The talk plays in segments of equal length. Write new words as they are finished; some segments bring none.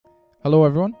Hello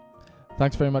everyone,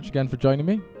 thanks very much again for joining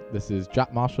me. This is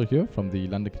Jack Marshall here from the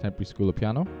London Contemporary School of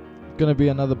Piano. It's going to be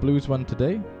another blues one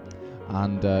today,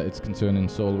 and it's concerning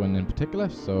soul in particular,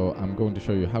 so I'm going to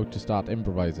show you how to start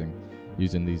improvising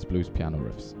using these blues piano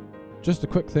riffs. Just a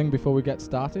quick thing before we get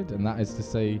started, and that is to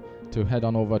say to head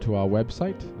on over to our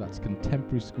website, that's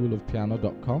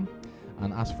contemporaryschoolofpiano.com,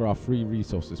 and ask for our free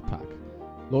resources pack.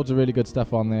 Loads of really good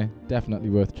stuff on there,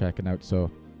 definitely worth checking out, so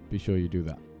be sure you do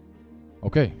that.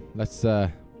 Okay, let's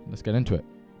get into it.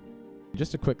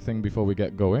 Just a quick thing before we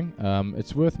get going.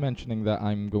 It's worth mentioning that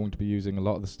I'm going to be using a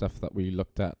lot of the stuff that we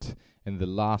looked at in the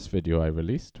last video I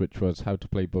released, which was how to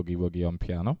play boogie woogie on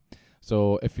piano.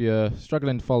 So if you're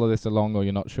struggling to follow this along or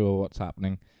you're not sure what's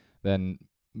happening, then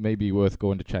maybe worth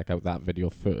going to check out that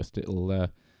video first. It'll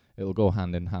go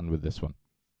hand in hand with this one.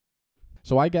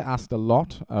 So I get asked a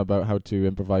lot about how to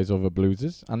improvise over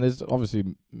blueses, and there's obviously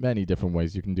many different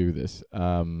ways you can do this.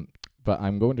 But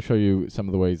I'm going to show you some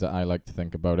of the ways that I like to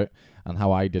think about it and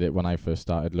how I did it when I first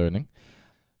started learning.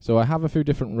 So I have a few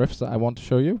different riffs that I want to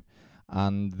show you,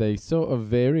 and they sort of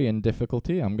vary in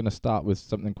difficulty. I'm going to start with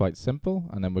something quite simple,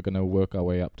 and then we're going to work our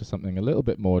way up to something a little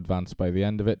bit more advanced by the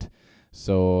end of it.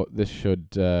 So this should,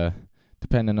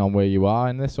 depending on where you are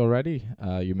in this already,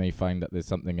 you may find that there's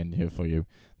something in here for you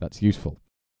that's useful.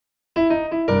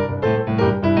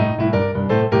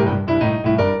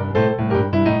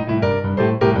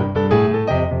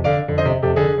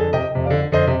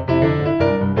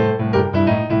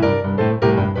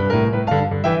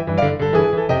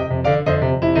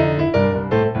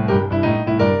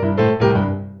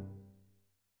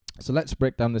 So let's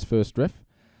break down this first riff.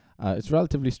 It's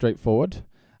relatively straightforward,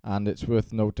 and it's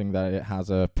worth noting that it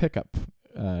has a pickup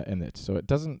in it. So it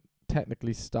doesn't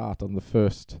technically start on the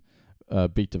first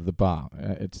beat of the bar.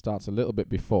 It starts a little bit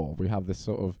before. We have this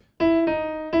sort of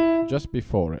just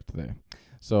before it there.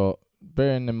 So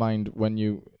bearing in mind when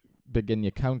you begin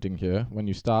your counting here, when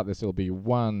you start this, it'll be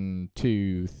 1,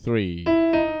 2, 3.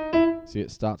 See, it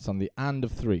starts on the and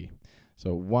of 3.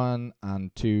 So 1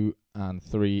 and 2 and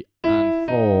 3 and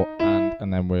 4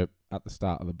 and then we're at the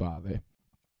start of the bar there.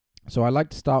 So I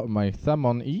like to start with my thumb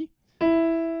on E,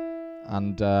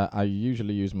 and I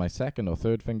usually use my second or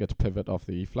third finger to pivot off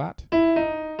the E flat, but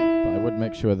I would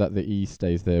make sure that the E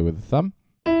stays there with the thumb,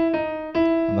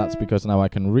 and that's because now I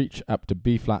can reach up to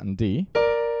B flat and D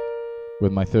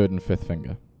with my third and fifth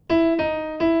finger.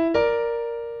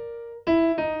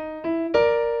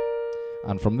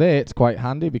 And from there, it's quite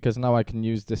handy because now I can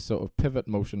use this sort of pivot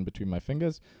motion between my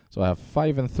fingers. So I have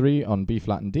 5 and 3 on B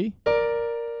flat and D.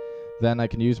 Then I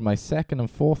can use my second and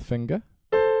fourth finger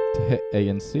to hit A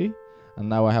and C. And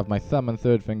now I have my thumb and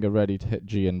third finger ready to hit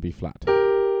G and B flat.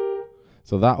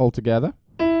 So that all together.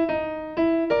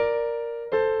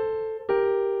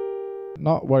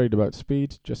 Not worried about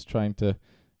speed, just trying to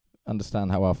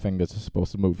understand how our fingers are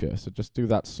supposed to move here. So just do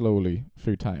that slowly a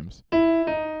few times.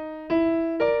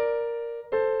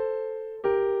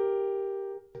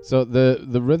 So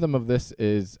the rhythm of this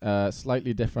is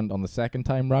slightly different on the second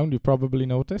time round, you've probably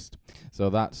noticed. So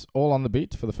that's all on the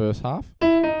beat for the first half.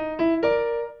 And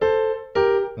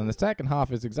the second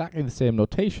half is exactly the same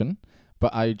notation,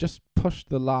 but I just pushed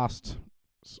the last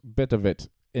bit of it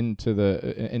into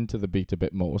the beat a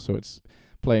bit more. So it's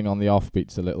playing on the off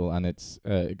beats a little, and it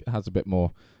has a bit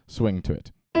more swing to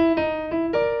it.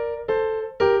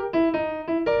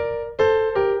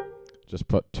 Just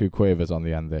put 2 quavers on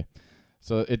the end there.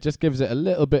 So it just gives it a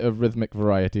little bit of rhythmic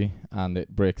variety, and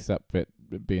it breaks up it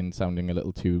sounding a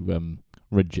little too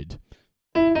rigid.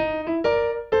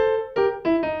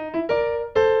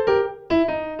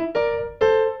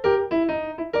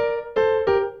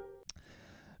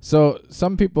 So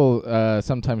some people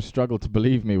sometimes struggle to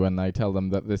believe me when I tell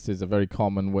them that this is a very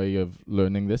common way of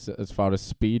learning this as far as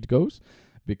speed goes,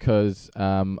 because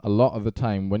a lot of the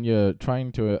time when you're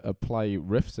trying to apply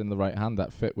riffs in the right hand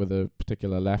that fit with a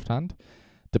particular left hand,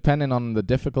 depending on the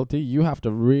difficulty, you have to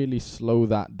really slow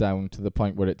that down to the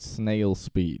point where it's snail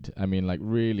speed. I mean, like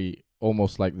really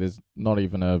almost like there's not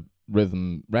even a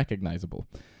rhythm recognizable.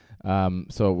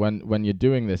 So when you're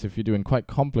doing this, if you're doing quite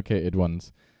complicated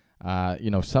ones,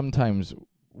 sometimes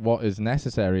what is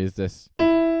necessary is this.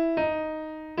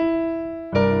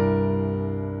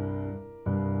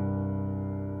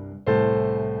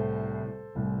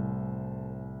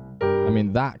 I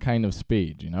mean, that kind of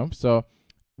speed, So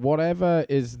whatever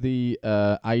is the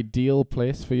ideal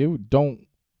place for you, don't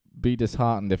be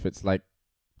disheartened if it's like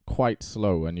quite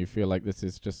slow and you feel like this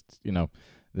is just,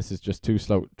 this is just too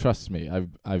slow. Trust me,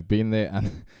 I've been there,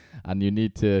 and you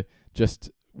need to just,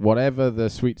 whatever the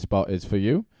sweet spot is for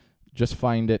you, just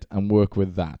find it and work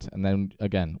with that. And then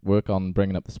again, work on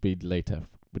bringing up the speed later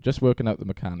We're just working out the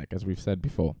mechanic, as we've said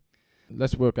before.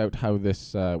 Let's work out how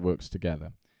this works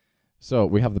together. So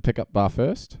we have the pickup bar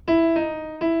first.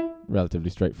 Relatively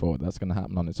straightforward. That's going to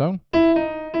happen on its own.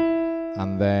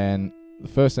 And then the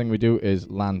first thing we do is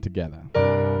land together.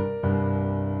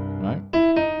 Right?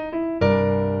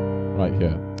 Right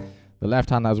here. The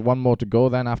left hand has one more to go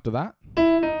then after that.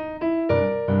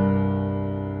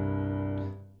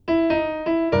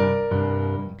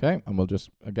 Okay, and we'll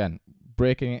just, again,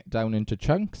 breaking it down into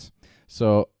chunks.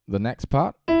 So the next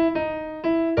part.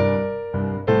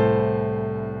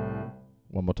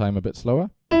 One more time, a bit slower.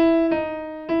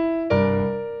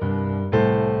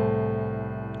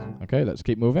 Okay, let's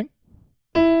keep moving.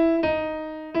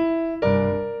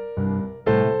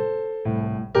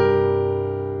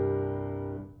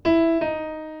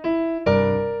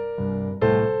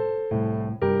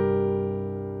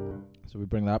 So we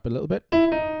bring that up a little bit.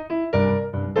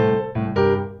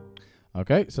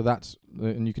 Okay, so that's,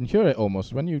 and you can hear it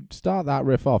almost when you start that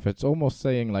riff off. It's almost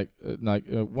saying like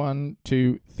 1,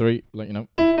 2, 3, like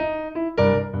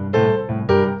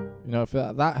if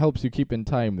that helps you keep in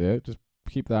time there, just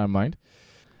keep that in mind.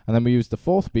 And then we use the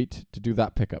fourth beat to do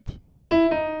that pickup.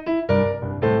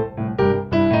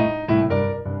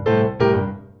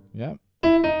 Yeah.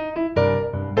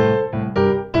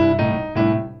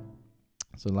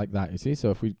 So like that, you see. So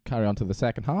if we carry on to the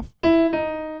second half.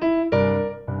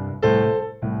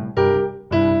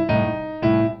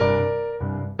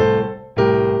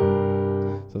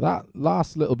 So that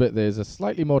last little bit there is a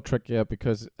slightly more trickier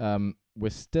because we're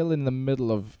still in the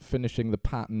middle of finishing the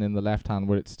pattern in the left hand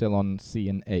where it's still on C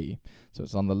and A. So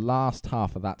it's on the last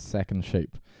half of that second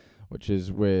shape, which is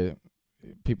where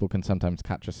people can sometimes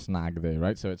catch a snag there,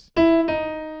 right? So it's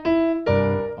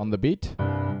on the beat.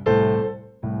 Now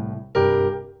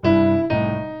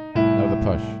the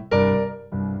push.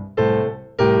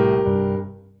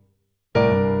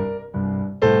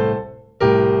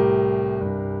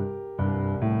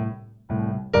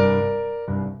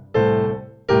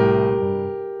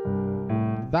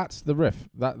 That's the riff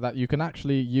that you can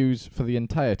actually use for the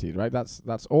entirety, right?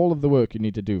 That's all of the work you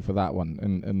need to do for that one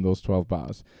in those 12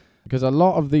 bars. Because a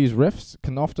lot of these riffs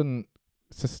can often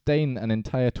sustain an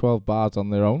entire 12 bars on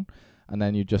their own, and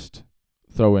then you just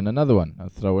throw in another one,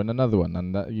 and throw in another one.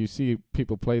 And you see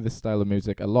people play this style of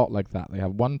music a lot like that. They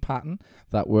have one pattern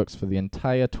that works for the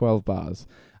entire 12 bars,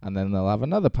 and then they'll have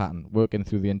another pattern working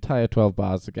through the entire 12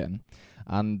 bars again.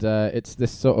 And it's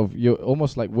this sort of, you're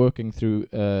almost like working through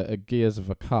gears of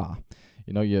a car.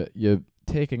 You know, you're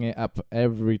taking it up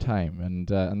every time,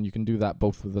 and you can do that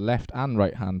both with the left and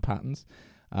right hand patterns.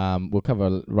 We'll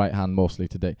cover right hand mostly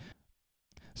today.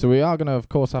 So we are going to, of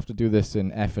course, have to do this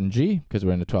in F and G because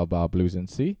we're in a 12-bar blues in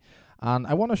C. And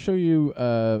I want to show you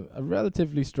a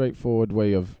relatively straightforward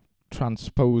way of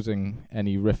transposing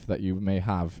any riff that you may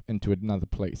have into another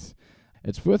place.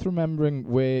 It's worth remembering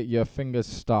where your fingers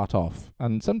start off.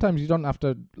 And sometimes you don't have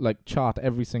to like chart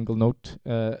every single note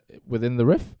within the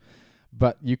riff,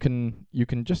 but you can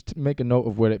just make a note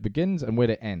of where it begins and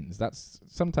where it ends. That's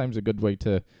sometimes a good way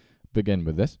to begin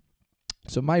with this.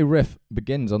 So my riff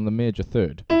begins on the major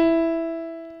third.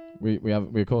 We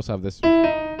of course have this. So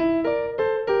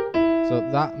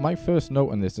that my first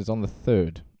note on this is on the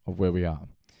third of where we are.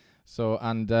 So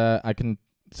I can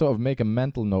sort of make a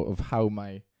mental note of how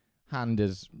my hand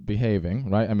is behaving,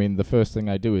 right? I mean, the first thing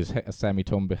I do is hit a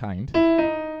semitone behind.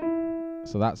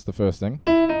 So that's the first thing.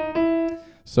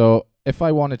 So if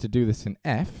I wanted to do this in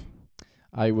F,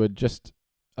 I would just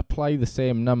apply the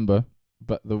same number,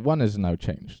 but the 1 is now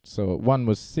changed. So 1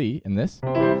 was C in this.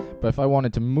 But if I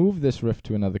wanted to move this riff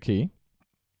to another key,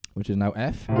 which is now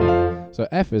F, so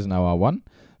F is now our 1.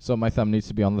 So my thumb needs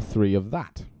to be on the 3 of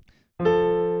that,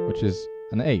 which is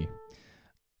an A.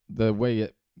 The way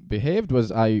it behaved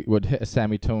was I would hit a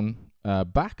semitone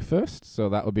back first. So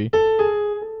that would be,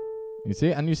 you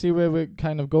see, and you see where we're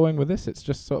kind of going with this. It's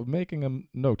just sort of making a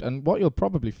note. And what you'll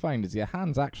probably find is your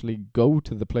hands actually go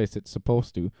to the place it's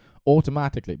supposed to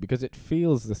automatically because it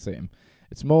feels the same.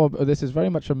 It's more, this is very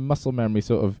much a muscle memory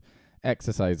sort of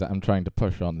exercise that I'm trying to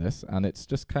push on this. And it's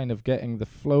just kind of getting the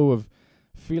flow of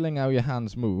feeling how your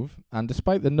hands move. And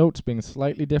despite the notes being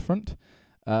slightly different,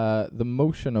 the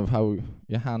motion of how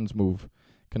your hands move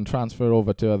can transfer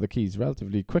over to other keys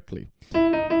relatively quickly.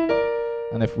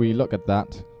 And if we look at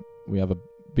that, we have a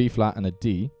B flat and a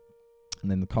D,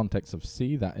 and in the context of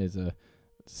C, that is a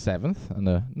 7th and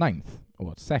a 9th,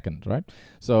 or 2nd, right?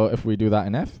 So if we do that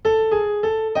in F,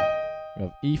 we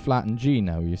have E flat and G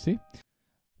now, you see?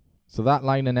 So that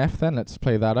line in F then, let's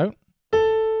play that out.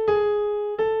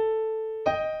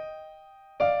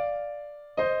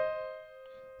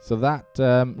 So that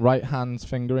right hand's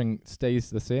fingering stays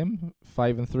the same.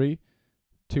 5 and 3,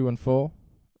 2 and 4,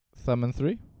 thumb and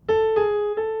 3.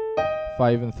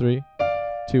 5 and 3,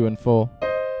 2 and 4,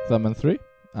 thumb and 3.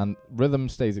 And rhythm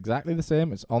stays exactly the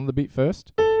same. It's on the beat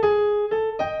first.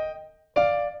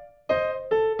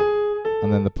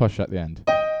 And then the push at the end.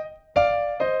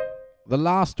 The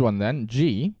last one then,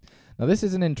 G. Now this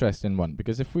is an interesting one,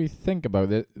 because if we think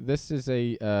about it, this is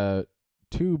a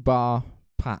 2-bar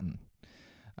pattern.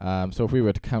 So if we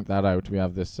were to count that out, we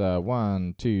have this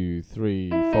 1, 2, 3,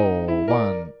 4,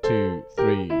 1, 2,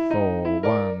 3, 4,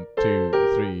 1, 2,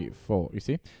 3, 4. You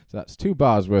see? So that's 2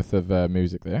 bars worth of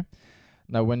music there.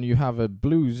 Now when you have a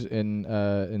blues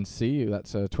in C,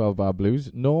 that's a 12-bar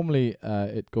blues, normally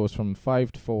it goes from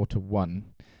 5 to 4 to 1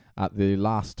 at the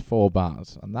last 4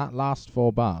 bars. And that last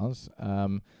 4 bars,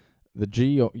 the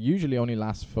G usually only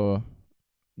lasts for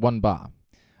 1 bar.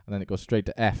 And then it goes straight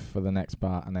to F for the next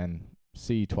bar, and then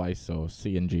C twice, or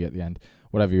C and G at the end,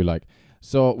 whatever you like.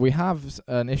 So we have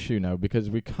an issue now, because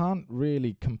we can't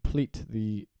really complete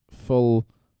the full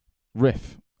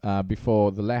riff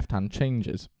before the left hand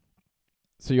changes.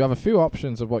 So you have a few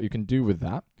options of what you can do with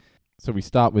that. So we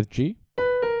start with G.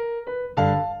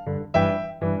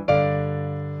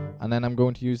 And then I'm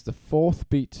going to use the 4th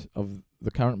beat of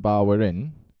the current bar we're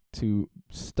in to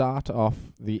start off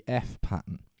the F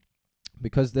pattern.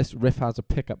 Because this riff has a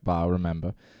pickup bar,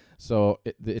 remember, so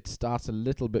it starts a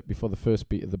little bit before the first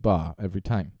beat of the bar every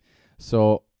time.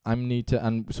 So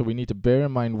so we need to bear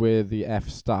in mind where the F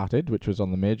started, which was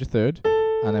on the major 3rd,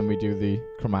 and then we do the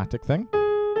chromatic thing,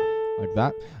 like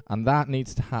that, and that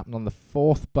needs to happen on the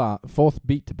 4th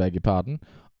beat, beg your pardon,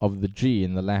 of the G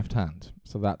in the left hand.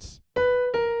 So that's.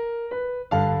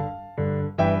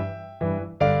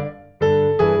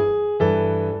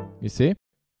 You see?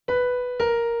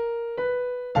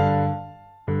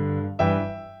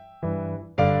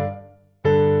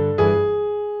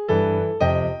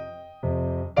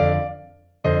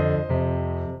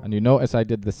 And you notice I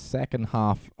did the second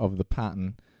half of the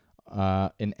pattern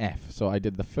in F. So I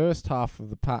did the first half of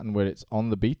the pattern where it's on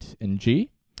the beat in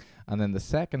G, and then the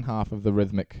second half of the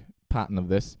rhythmic pattern of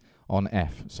this on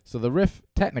F. So the riff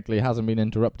technically hasn't been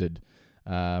interrupted.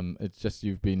 It's just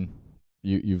you've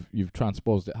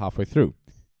transposed it halfway through.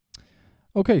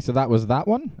 Okay, so that was that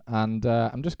one, and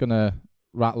I'm just gonna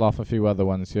rattle off a few other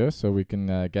ones here so we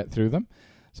can get through them.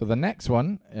 So the next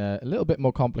one, a little bit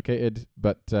more complicated,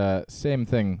 but same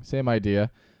thing, same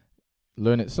idea.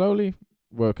 Learn it slowly,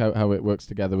 work out how it works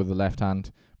together with the left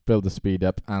hand, build the speed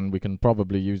up, and we can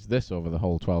probably use this over the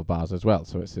whole 12 bars as well.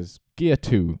 So it says gear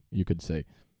 2, you could say.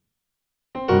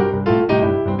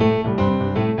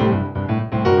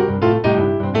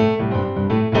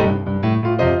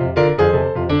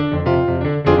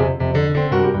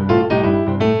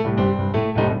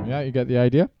 Yeah, you get the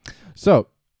idea. So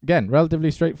again,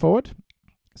 relatively straightforward.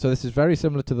 So this is very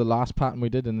similar to the last pattern we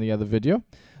did in the other video.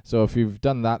 So if you've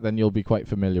done that, then you'll be quite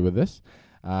familiar with this.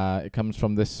 It comes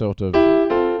from this sort of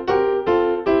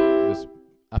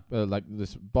like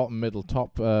this bottom, middle,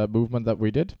 top movement that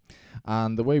we did.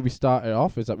 And the way we start it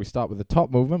off is that we start with the top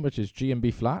movement, which is G and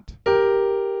B flat,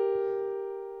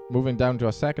 moving down to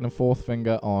our 2nd and 4th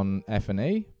finger on F and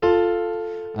A,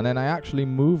 and then I actually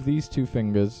move these 2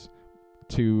 fingers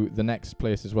to the next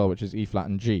place as well, which is E flat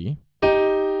and G,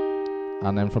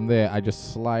 and then from there I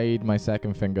just slide my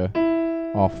 2nd finger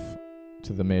off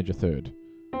to the major 3rd,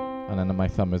 and then my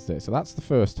thumb is there. So that's the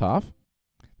first half.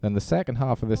 Then the second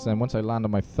half of this, then once I land on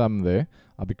my thumb there,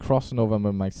 I'll be crossing over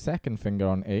with my 2nd finger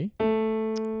on A,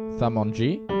 thumb on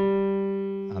G,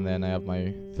 and then I have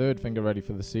my 3rd finger ready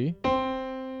for the C,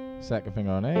 2nd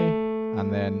finger on A,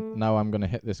 and then now I'm going to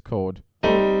hit this chord,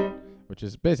 which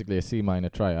is basically a C minor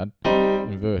triad,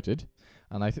 inverted.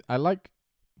 And I like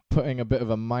putting a bit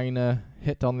of a minor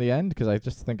hit on the end, because I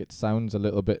just think it sounds a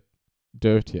little bit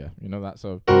dirtier, you know, that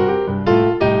sort of,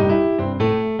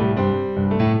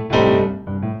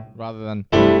 rather than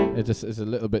it just is a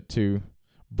little bit too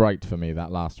bright for me,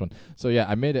 that last one. So yeah,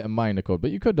 I made it a minor chord,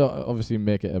 but you could obviously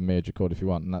make it a major chord if you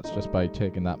want, and that's just by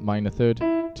taking that minor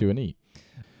 3rd to an E.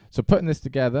 So putting this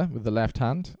together with the left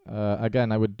hand,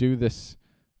 again, I would do this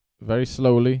very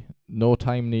slowly, no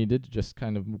time needed, just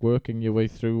kind of working your way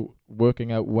through,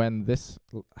 working out when this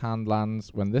hand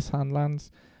lands, when this hand lands,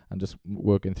 and just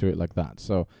working through it like that.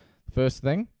 So first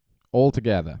thing, all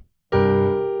together.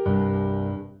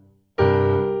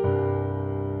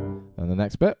 And the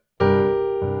next bit.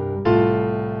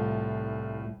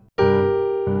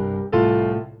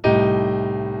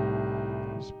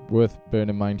 It's worth bearing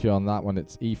in mind here on that one,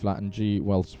 it's E flat and G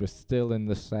whilst we're still in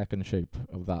the 2nd shape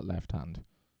of that left hand.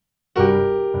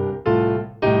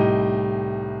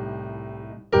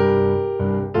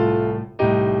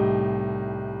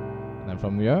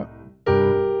 from here.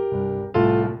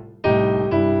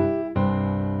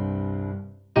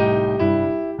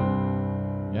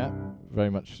 Yeah, very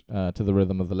much to the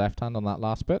rhythm of the left hand on that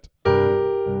last bit.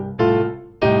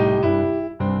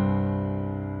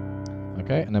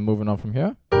 Okay, and then moving on from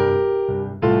here.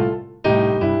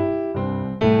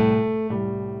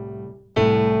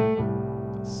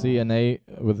 C and A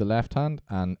with the left hand,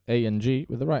 and A and G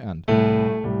with the right hand.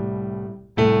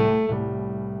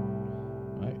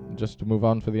 Right, just to move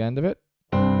on for the end of it.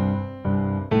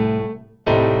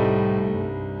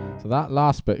 So that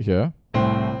last bit here,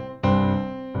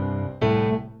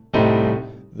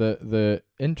 the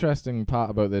interesting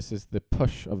part about this is the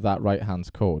push of that right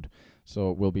hand's chord.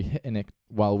 So we'll be hitting it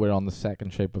while we're on the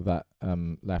second shape of that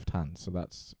left hand. So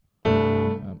that's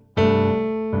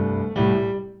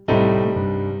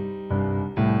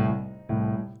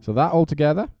so that all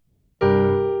together.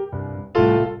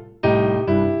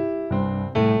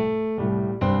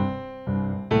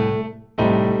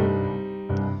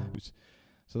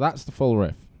 So that's the full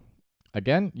riff.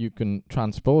 Again, you can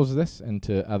transpose this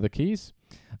into other keys,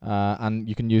 and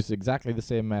you can use exactly the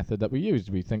same method that we used.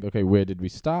 We think, okay, where did we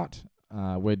start?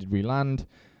 Where did we land?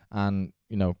 And,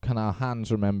 you know, can our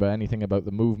hands remember anything about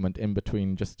the movement in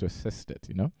between just to assist it,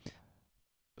 you know?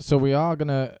 So we are going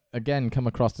to, again, come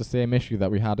across the same issue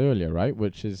that we had earlier, right?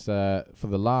 Which is for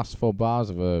the last 4 bars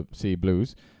of a C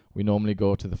blues, we normally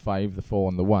go to the 5, the 4,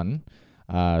 and the 1.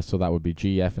 So that would be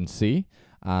G, F, and C.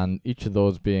 And each of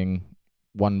those being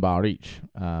 1 bar each.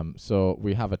 So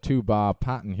we have a 2-bar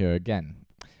pattern here again.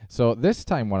 So this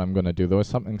time what I'm going to do, though, is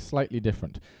something slightly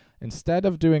different. Instead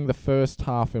of doing the first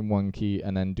half in one key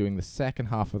and then doing the second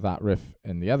half of that riff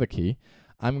in the other key,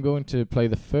 I'm going to play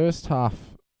the first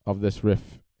half of this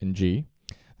riff in G.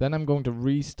 Then I'm going to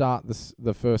restart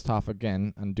the first half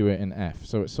again and do it in F.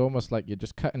 So it's almost like you're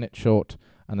just cutting it short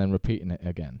and then repeating it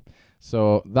again.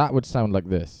 So that would sound like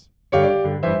this.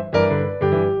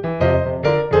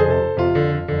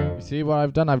 You see what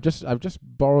I've done? I've just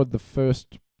borrowed the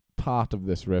first part of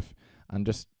this riff and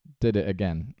just did it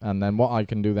again. And then what I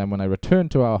can do then when I return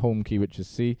to our home key, which is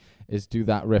C, is do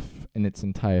that riff in its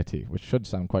entirety, which should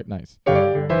sound quite nice.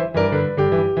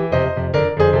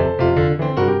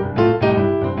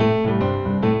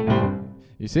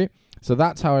 You see? So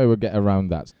that's how I would get around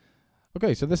that.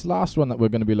 Okay, so this last one that we're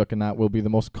going to be looking at will be the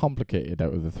most complicated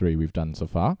out of the 3 we've done so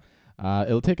far.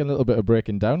 It'll take a little bit of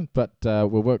breaking down, but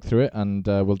we'll work through it and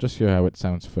we'll just hear how it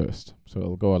sounds first. So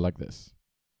it'll go like this.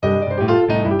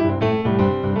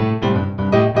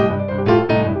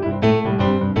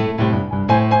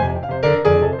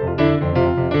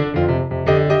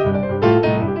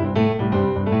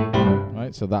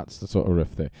 Right, so that's the sort of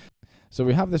riff there. So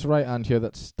we have this right hand here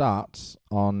that starts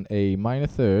on a minor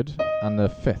 3rd and the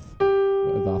 5th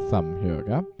with our thumb here,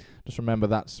 okay? Just remember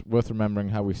that's worth remembering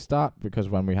how we start because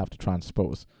when we have to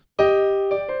transpose.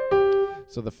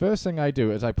 So the first thing I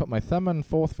do is I put my thumb and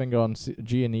 4th finger on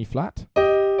G and E flat,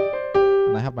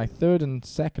 and I have my 3rd and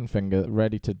 2nd finger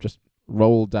ready to just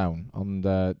roll down on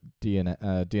the D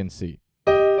and C.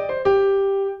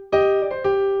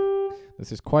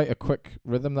 This is quite a quick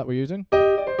rhythm that we're using.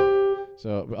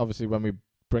 So obviously when we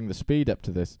bring the speed up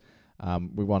to this,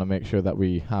 we want to make sure that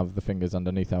we have the fingers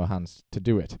underneath our hands to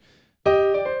do it.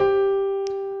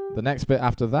 The next bit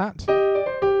after that,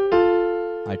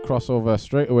 I cross over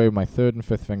straight away with my 3rd and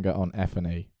 5th finger on F and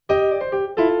A.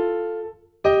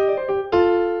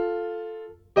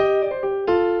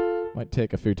 Might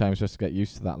take a few times just to get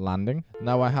used to that landing.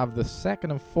 Now I have the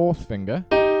 2nd and 4th finger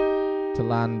to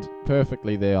land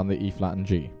perfectly there on the E flat and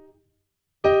G.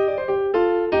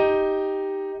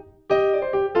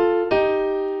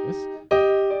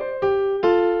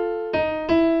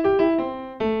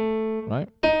 Right?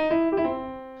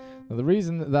 Now the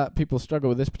reason that people struggle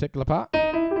with this particular part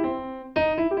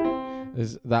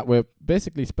is that we're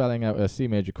basically spelling out a C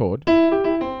major chord,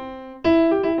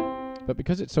 but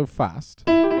because it's so fast,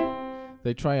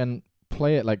 they try and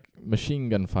play it like machine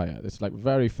gun fire. It's like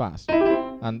very fast,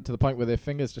 and to the point where their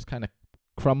fingers just kind of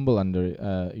crumble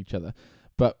under each other.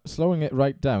 But slowing it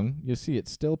right down, you see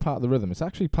it's still part of the rhythm. It's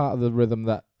actually part of the rhythm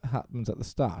that happens at the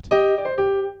start.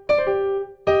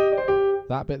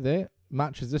 That bit there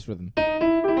matches this rhythm.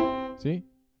 See?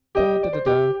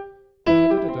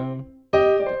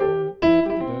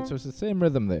 So it's the same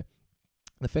rhythm there.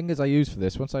 The fingers I use for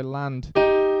this, once I land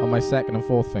on my 2nd and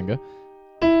 4th finger,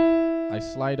 I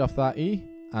slide off that E,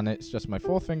 and it's just my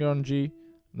 4th finger on G,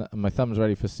 and my thumb's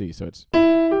ready for C. So it's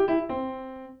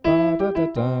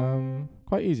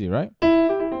quite easy, right?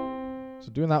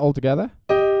 So doing that all together.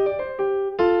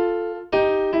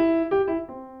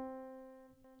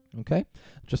 Okay,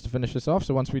 just to finish this off,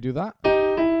 so once we do that,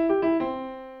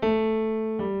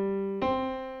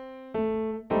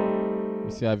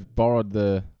 You see, I've borrowed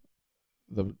the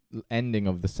ending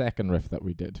of the second riff that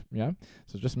we did, yeah?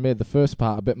 So just made the first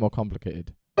part a bit more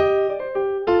complicated. So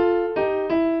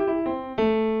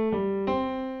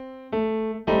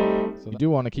you do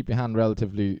want to keep your hand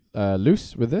relatively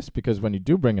loose with this, because when you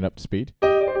do bring it up to speed,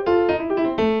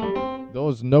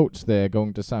 those notes there are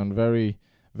going to sound very,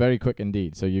 very quick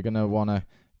indeed. So you're going to want to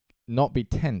not be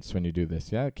tense when you do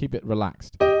this, yeah? Keep it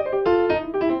relaxed.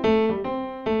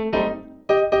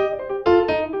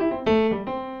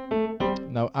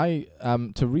 Now,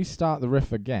 to restart the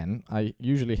riff again, I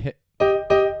usually hit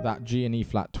that G and E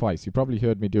flat twice. You probably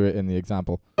heard me do it in the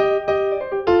example. And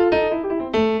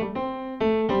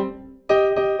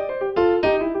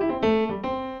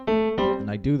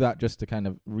I do that just to kind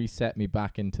of reset me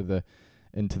back into the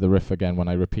riff again when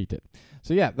I repeat it.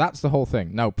 So yeah, that's the whole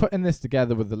thing. Now, putting this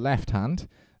together with the left hand,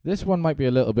 this one might be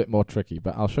a little bit more tricky,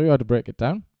 but I'll show you how to break it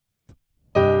down.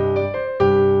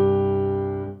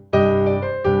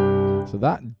 So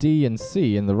that D and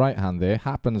C in the right hand there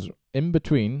happens in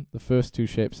between the first two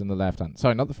shapes in the left hand.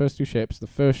 Sorry, not the first two shapes, the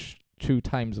first two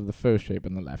times of the first shape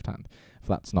in the left hand. If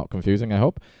that's not confusing, I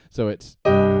hope. So it's...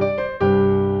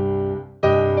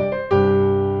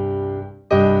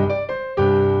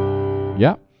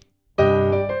 yeah.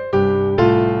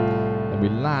 Then we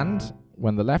land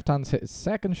when the left hand's hit its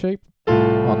second shape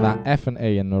on that F and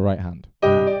A in the right hand.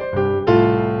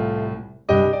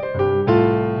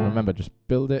 Remember, just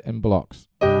build it in blocks.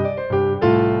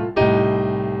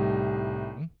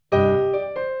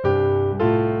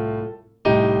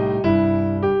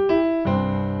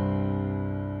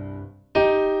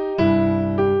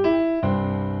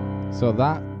 So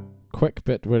that quick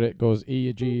bit where it goes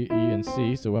E, G, E, and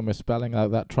C, so when we're spelling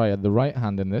out that triad, the right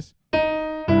hand in this,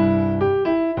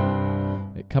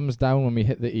 it comes down when we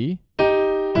hit the E,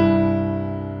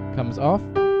 comes off,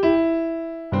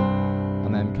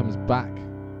 and then comes back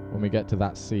when we get to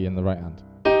that C in the right hand.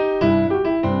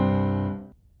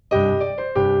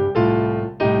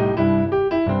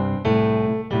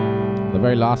 The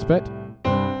very last bit.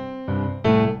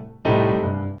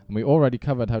 And we already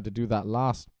covered how to do that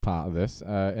last part of this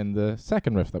in the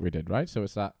second riff that we did, right? So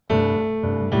it's that.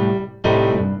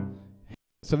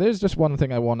 So there's just one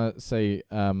thing I want to say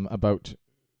about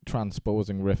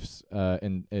transposing riffs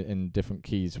in different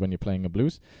keys when you're playing a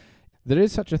blues. There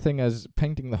is such a thing as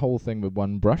painting the whole thing with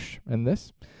one brush in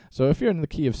this. So if you're in the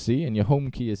key of C and your home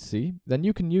key is C, then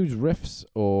you can use riffs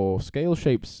or scale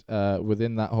shapes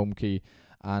within that home key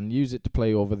and use it to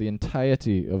play over the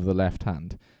entirety of the left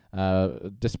hand.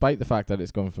 Despite the fact that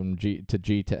it's going from G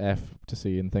to F to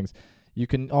C and things, you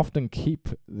can often keep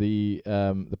the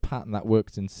pattern that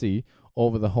works in C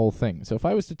over the whole thing. So if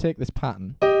I was to take this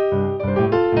pattern,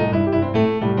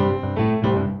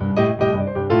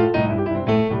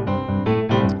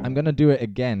 I'm going to do it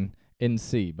again in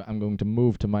C, but I'm going to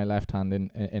move to my left hand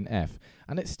in F,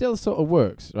 and it still sort of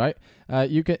works, right? I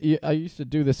used to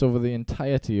do this over the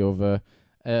entirety over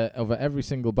every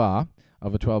single bar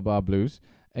of a 12-bar blues,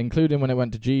 including when it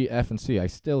went to G, F, and C. I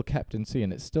still kept in C,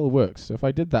 and it still works. So if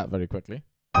I did that very quickly.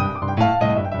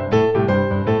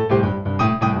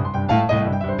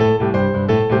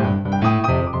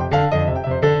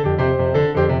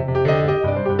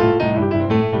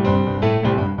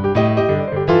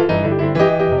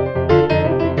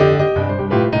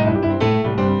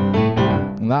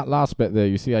 That last bit there,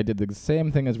 you see I did the same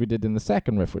thing as we did in the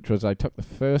second riff, which was I took the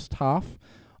first half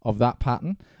of that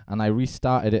pattern and I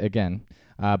restarted it again.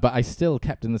 But I still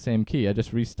kept in the same key. I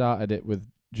just restarted it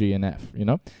with G and F, you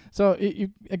know? So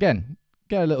you again,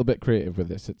 get a little bit creative with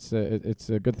this. It's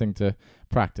a good thing to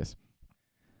practice.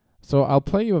 So I'll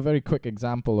play you a very quick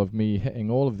example of me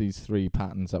hitting all of these three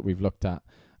patterns that we've looked at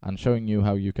and showing you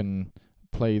how you can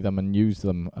play them and use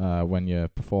them when you're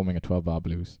performing a 12-bar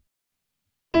blues.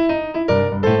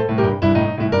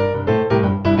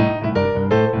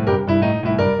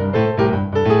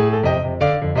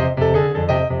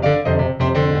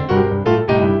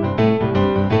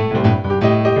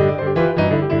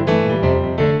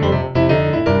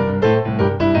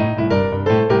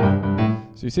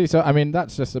 So you see, so I mean,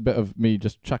 that's just a bit of me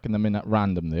just chucking them in at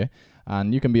random there,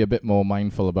 and you can be a bit more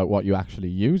mindful about what you actually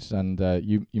use, and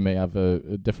you may have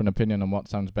a different opinion on what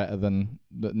sounds better than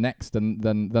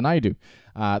I do.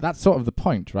 That's sort of the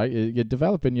point, right? You're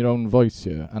developing your own voice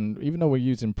here, and even though we're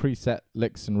using preset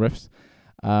licks and riffs,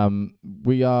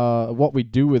 what we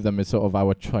do with them is sort of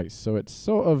our choice. So it's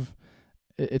sort of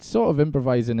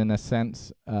improvising in a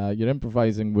sense. You're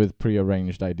improvising with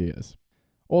prearranged ideas.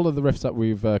 All of the riffs that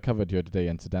we've covered here today,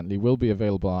 incidentally, will be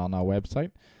available on our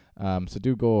website. So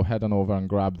do go head on over and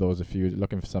grab those if you're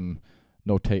looking for some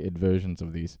notated versions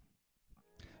of these.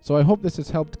 So I hope this has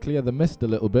helped clear the mist a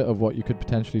little bit of what you could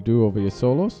potentially do over your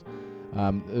solos.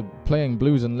 Playing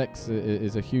blues and licks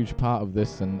is a huge part of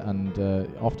this, and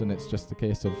often it's just a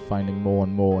case of finding more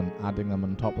and more and adding them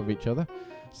on top of each other.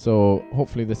 So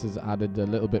hopefully this has added a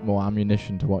little bit more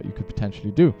ammunition to what you could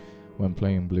potentially do when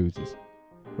playing blueses.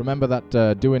 Remember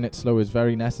that doing it slow is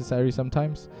very necessary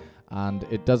sometimes, and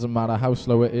it doesn't matter how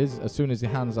slow it is. As soon as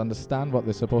your hands understand what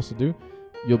they're supposed to do,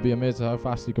 you'll be amazed at how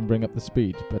fast you can bring up the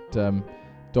speed. But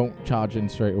don't charge in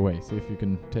straight away. See if you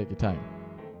can take your time.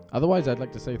 Otherwise, I'd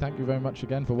like to say thank you very much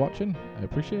again for watching. I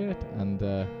appreciate it, and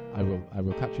I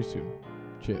will catch you soon.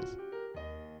 Cheers.